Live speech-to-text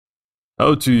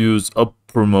How to use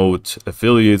UpPromote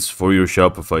affiliates for your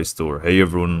Shopify store. Hey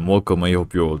everyone, welcome. I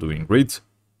hope you're all doing great.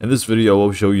 In this video, I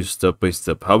will show you step by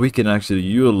step how we can actually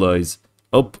utilize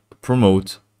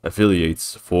UpPromote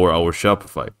affiliates for our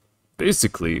Shopify.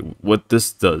 Basically, what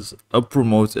this does,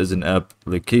 UpPromote is an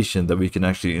application that we can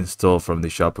actually install from the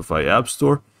Shopify App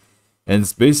Store, and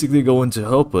it's basically going to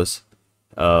help us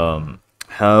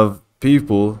have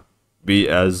people be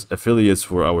as affiliates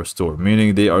for our store,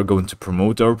 meaning they are going to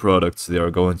promote our products, they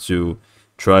are going to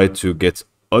try to get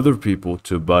other people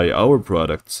to buy our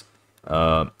products,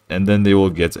 and then they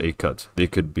will get a cut.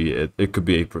 It could be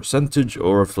a percentage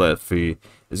or a flat fee.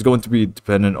 It's going to be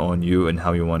dependent on you and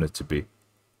how you want it to be.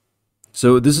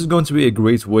 So this is going to be a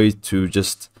great way to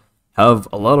just have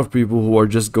a lot of people who are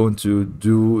just going to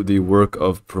do the work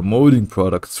of promoting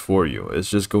products for you.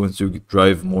 It's just going to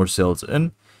drive more sales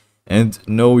in. And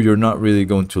no, you're not really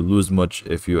going to lose much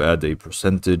if you add a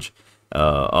percentage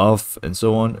off and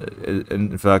so on.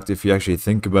 In fact, if you actually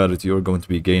think about it, you're going to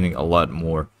be gaining a lot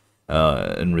more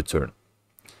in return.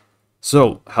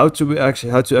 So how to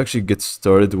actually get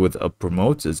started with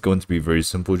UpPromote is going to be very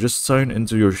simple. Just sign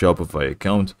into your Shopify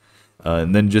account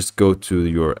and then just go to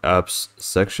your apps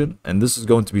section. And this is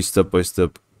going to be step by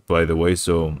step, by the way.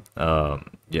 So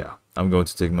yeah, I'm going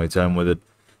to take my time with it.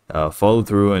 Follow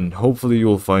through, and hopefully you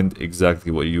will find exactly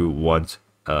what you want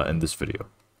in this video.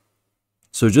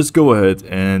 So just go ahead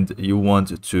and you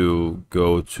want to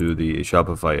go to the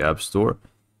Shopify App Store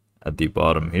at the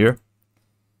bottom here.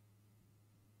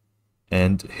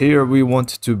 And here we want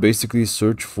to basically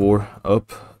search for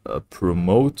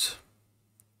UpPromote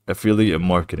affiliate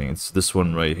marketing. It's this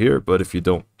one right here, but if you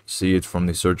don't see it from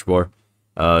the search bar,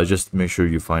 just make sure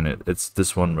you find it. It's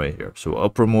this one right here. So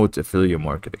UpPromote affiliate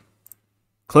marketing.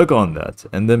 Click on that,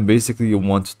 and then basically you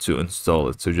want to install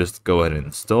it. So just go ahead and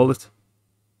install it.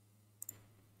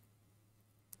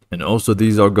 And also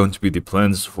these are going to be the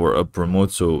plans for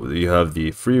UpPromote. So you have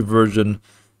the free version,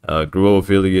 Grow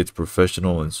Affiliate,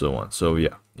 Professional, and so on. So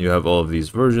yeah, you have all of these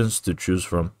versions to choose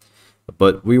from.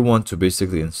 But we want to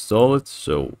basically install it.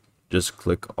 So just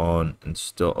click on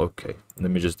install. Okay,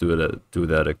 let me just do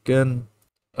that again.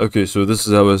 Okay, so this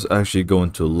is how it's actually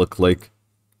going to look like.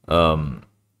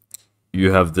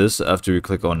 You have this after you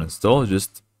click on install.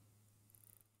 Just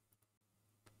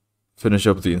finish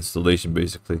up the installation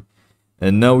basically,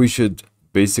 and now we should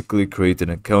basically create an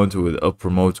account with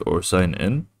UpPromote or sign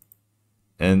in,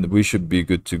 and we should be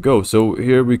good to go. So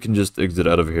here we can just exit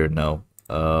out of here now.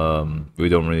 We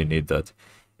don't really need that,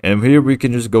 and here we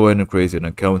can just go ahead and create an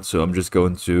account. So I'm just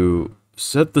going to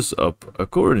set this up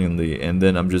accordingly, and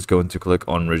then I'm just going to click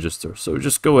on register. So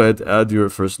just go ahead, add your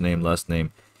first name, last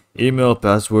name, email,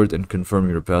 password, and confirm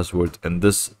your password. And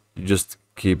this, you just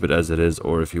keep it as it is,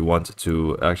 or if you want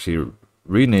to actually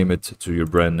rename it to your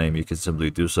brand name, you can simply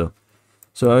do so.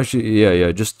 So actually,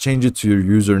 yeah, just change it to your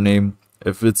username.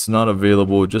 If it's not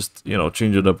available, just, you know,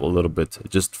 change it up a little bit.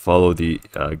 Just follow the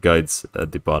guides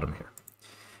at the bottom here.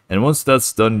 And once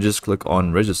that's done, just click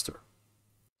on register.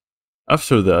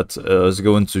 After that, it's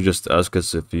going to just ask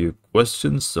us a few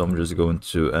questions, so I'm just going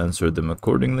to answer them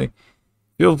accordingly.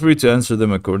 Feel free to answer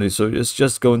them accordingly. So it's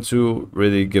just going to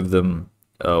really give them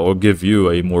or give you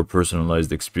a more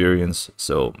personalized experience.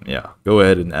 So yeah, go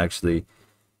ahead and actually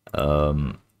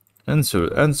answer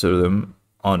them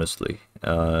honestly.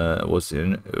 What's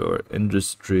in your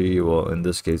industry? Well, in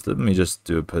this case, let me just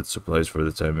do pet supplies for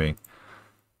the time being.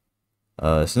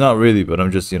 It's not really, but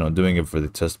I'm just, you know, doing it for the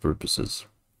test purposes.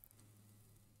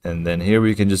 And then here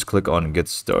we can just click on get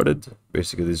started.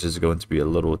 Basically, this is going to be a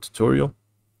little tutorial.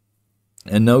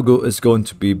 And now it's going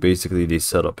to be basically the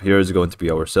setup. Here is going to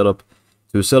be our setup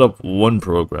to set up one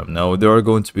program. Now there are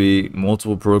going to be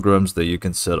multiple programs that you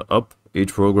can set up.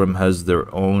 Each program has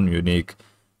their own unique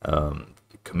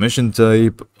commission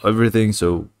type, everything.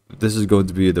 So this is going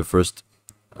to be the first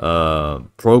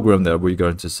program that we're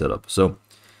going to set up. So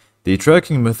the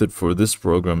tracking method for this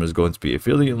program is going to be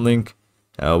affiliate link,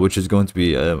 which is going to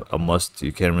be a must.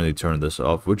 You can't really turn this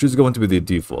off, which is going to be the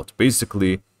default.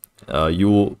 Basically,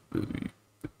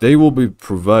 they will be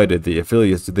provided, the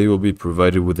affiliates, they will be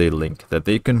provided with a link that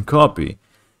they can copy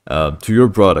to your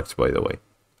product, by the way.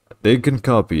 They can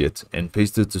copy it and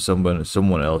paste it to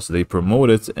someone else. They promote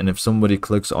it, and if somebody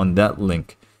clicks on that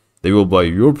link, they will buy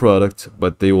your product,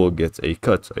 but they will get a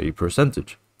cut, a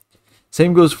percentage.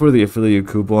 Same goes for the affiliate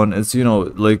coupon. It's, you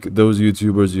know, like those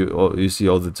YouTubers you see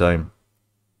all the time.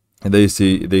 And they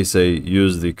say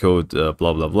use the code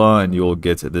blah blah blah, and you will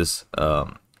get this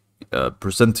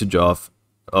percentage off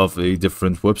of a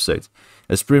different website.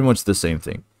 It's pretty much the same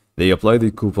thing. They apply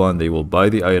the coupon, they will buy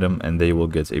the item, and they will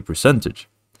get a percentage.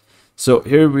 So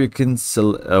here we can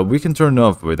turn it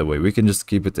off, by the way. We can just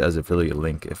keep it as affiliate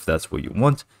link if that's what you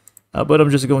want. But I'm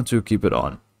just going to keep it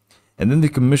on. And then the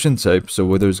commission type, so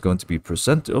whether it's going to be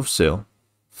percent of sale,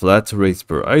 flat rate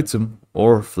per item,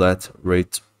 or flat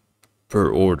rate per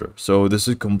order. So this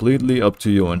is completely up to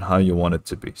you on how you want it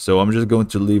to be. So I'm just going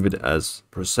to leave it as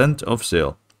percent of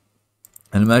sale.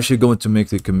 And I'm actually going to make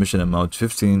the commission amount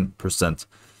 15%.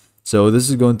 So this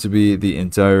is going to be the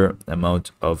entire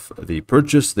amount of the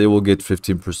purchase. They will get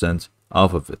 15%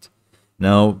 off of it.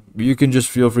 Now, you can just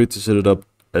feel free to set it up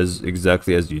as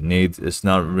exactly as you need. It's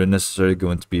not necessarily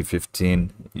going to be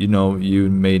 15. You know, you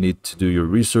may need to do your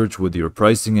research with your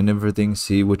pricing and everything,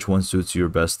 see which one suits you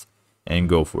best, and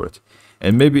go for it.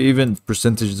 And maybe even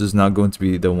percentage is not going to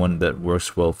be the one that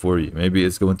works well for you. Maybe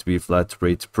it's going to be flat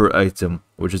rate per item,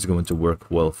 which is going to work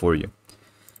well for you.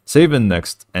 Save and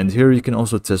next. And here you can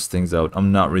also test things out.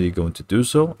 I'm not really going to do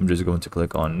so. I'm just going to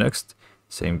click on next.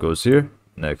 Same goes here,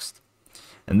 next.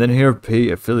 And then here,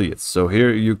 pay affiliates. So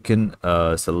here you can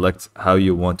select how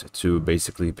you want to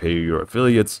basically pay your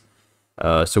affiliates.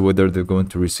 So whether they're going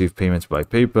to receive payments by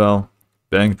PayPal,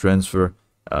 bank transfer,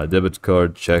 debit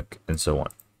card, check, and so on.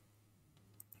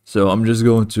 So I'm just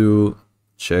going to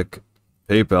check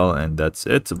PayPal and that's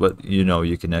it. But you know,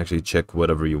 you can actually check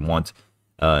whatever you want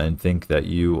and think that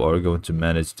you are going to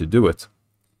manage to do it.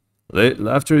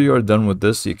 After you are done with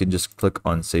this, you can just click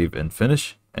on save and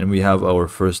finish. And we have our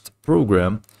first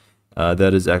program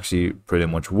that is actually pretty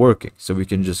much working. So we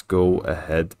can just go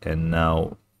ahead and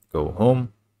now go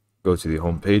home, go to the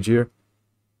home page here.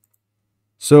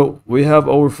 So we have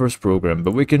our first program,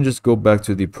 but we can just go back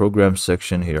to the program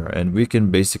section here and we can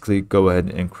basically go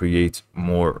ahead and create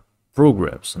more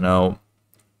programs. Now,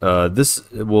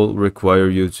 this will require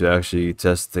you to actually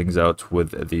test things out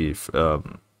with the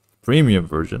premium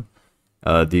version.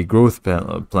 The growth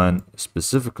plan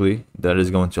specifically, that is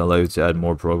going to allow you to add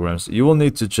more programs. You will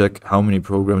need to check how many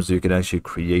programs you can actually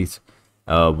create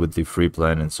with the free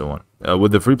plan and so on.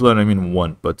 With the free plan, I mean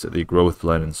one, but the growth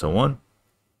plan and so on.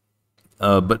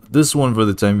 But this one for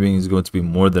the time being is going to be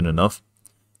more than enough.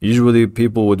 Usually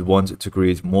people would want to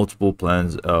create multiple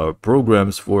plans,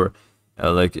 programs for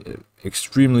like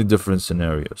extremely different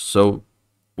scenarios. So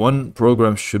one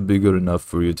program should be good enough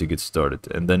for you to get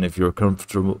started. And then if you're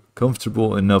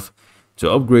comfortable enough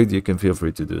to upgrade, you can feel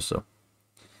free to do so.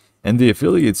 And the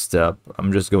affiliates tab,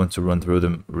 I'm just going to run through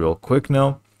them real quick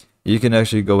now. You can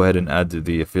actually go ahead and add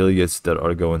the affiliates that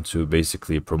are going to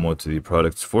basically promote the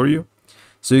products for you.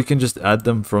 So you can just add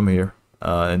them from here,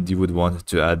 and you would want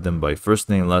to add them by first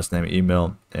name, last name,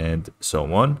 email, and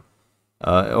so on.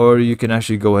 Or you can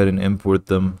actually go ahead and import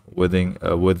them with a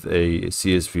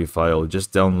CSV file.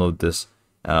 Just download this,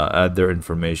 add their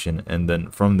information, and then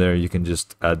from there you can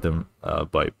just add them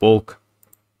by bulk.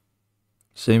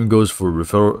 Same goes for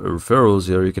referrals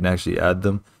here. You can actually add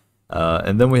them.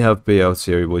 And then we have payouts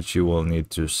here, which you will need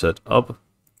to set up.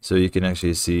 So you can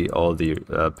actually see all the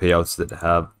payouts that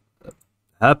have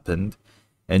happened,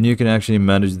 and you can actually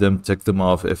manage them, tick them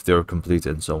off if they're complete,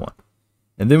 and so on.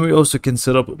 And then we also can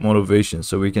set up motivation.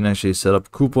 So we can actually set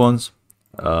up coupons,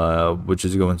 which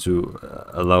is going to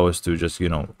allow us to just, you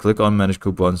know, click on manage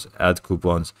coupons, add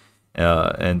coupons,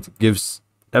 and gives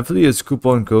affiliates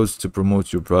coupon codes to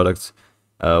promote your products,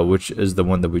 which is the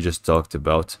one that we just talked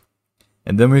about.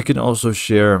 And then we can also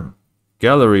share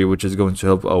gallery, which is going to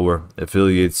help our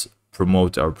affiliates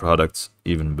promote our products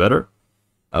even better.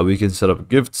 We can set up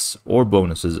gifts or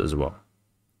bonuses as well.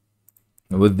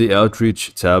 With the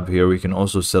outreach tab here, we can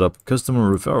also set up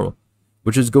customer referral,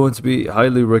 which is going to be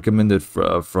highly recommended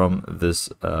from this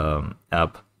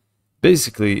app.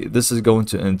 Basically, this is going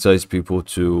to entice people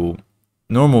to,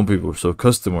 normal people, so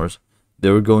customers,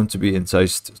 they're going to be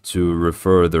enticed to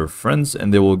refer their friends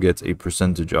and they will get a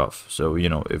percentage off. So, you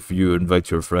know, if you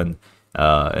invite your friend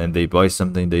and they buy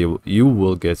something, you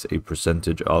will get a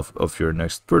percentage off of your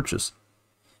next purchase.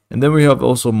 And then we have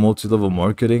also multi-level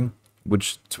marketing,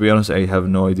 which, to be honest, I have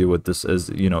no idea what this is.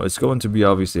 You know, it's going to be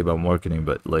obviously about marketing,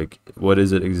 but like, what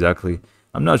is it exactly?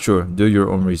 I'm not sure. Do your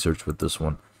own research with this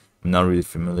one. I'm not really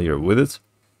familiar with it.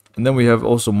 And then we have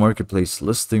also marketplace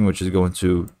listing, which is going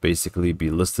to basically be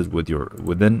listed with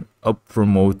within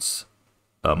UpPromote's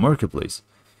marketplace.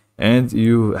 And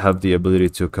you have the ability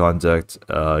to contact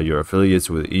your affiliates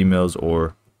with emails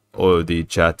or the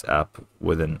chat app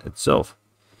within itself.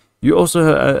 You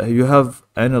also you have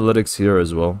analytics here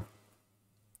as well,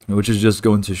 which is just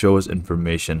going to show us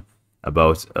information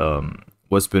about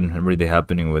what's been really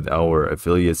happening with our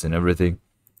affiliates and everything.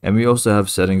 And we also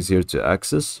have settings here to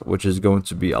access, which is going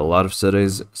to be a lot of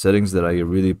settings that I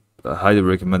really highly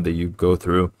recommend that you go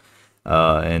through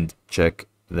and check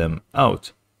them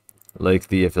out. like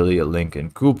the affiliate link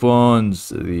and coupons,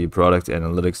 the product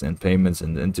analytics and payments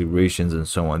and integrations and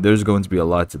so on. There's going to be a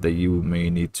lot that you may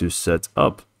need to set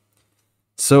up.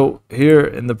 So here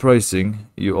in the pricing,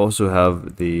 you also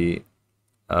have the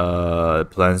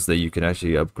plans that you can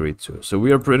actually upgrade to. So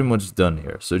we are pretty much done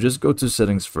here. So just go to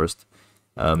settings first.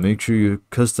 Make sure you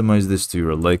customize this to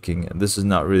your liking. And this is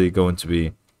not really going to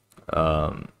be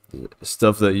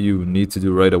stuff that you need to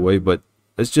do right away, but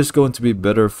it's just going to be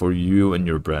better for you and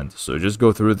your brand. So just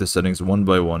go through the settings one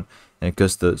by one and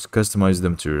customize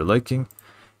them to your liking.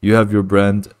 You have your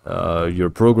brand, your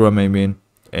program, I mean,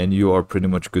 and you are pretty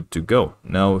much good to go.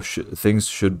 Now things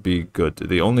should be good.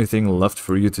 The only thing left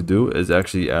for you to do is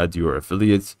actually add your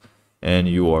affiliates, and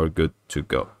you are good to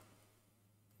go.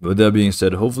 With that being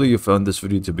said, hopefully you found this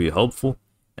video to be helpful,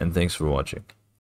 and thanks for watching.